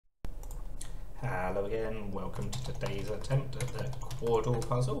Hello again, welcome to today's attempt at the Quordle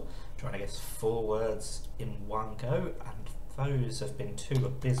puzzle, trying to guess 4 words in one go, and those have been 2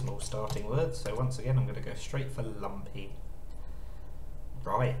 abysmal starting words, so once again I'm going to go straight for lumpy.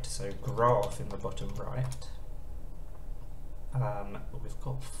 Right, so graph in the bottom right. We've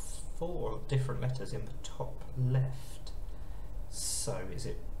got 4 different letters in the top left, so is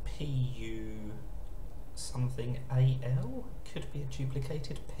it P-U something A-L? Could be a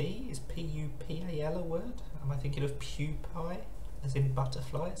duplicated P. Is P-U-P-A-L a word? Am I thinking of pupae, as in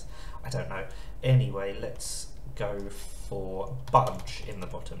butterflies? I don't know. Anyway, let's go for bunch in the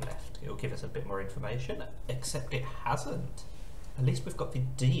bottom left. It'll give us a bit more information, except it hasn't. At least we've got the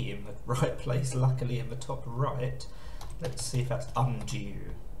D in the right place, luckily in the top right. Let's see if that's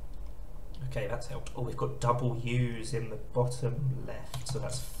undue. Okay, that's helped. Oh, we've got double U's in the bottom left, so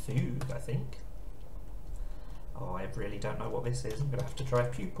that's food, I think. Oh, I really don't know what this is. I'm going to have to try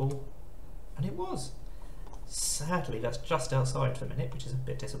pupil. And it was. Sadly, that's just outside for a minute, which is a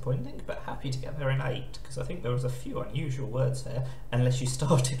bit disappointing, but happy to get there in 8, because I think there was a few unusual words there, unless you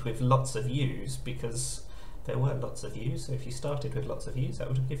started with lots of U's, because there were lots of U's, so if you started with lots of U's, that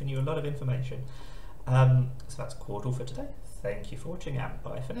would have given you a lot of information. So that's Quordle for today. Thank you for watching, and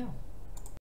bye for now.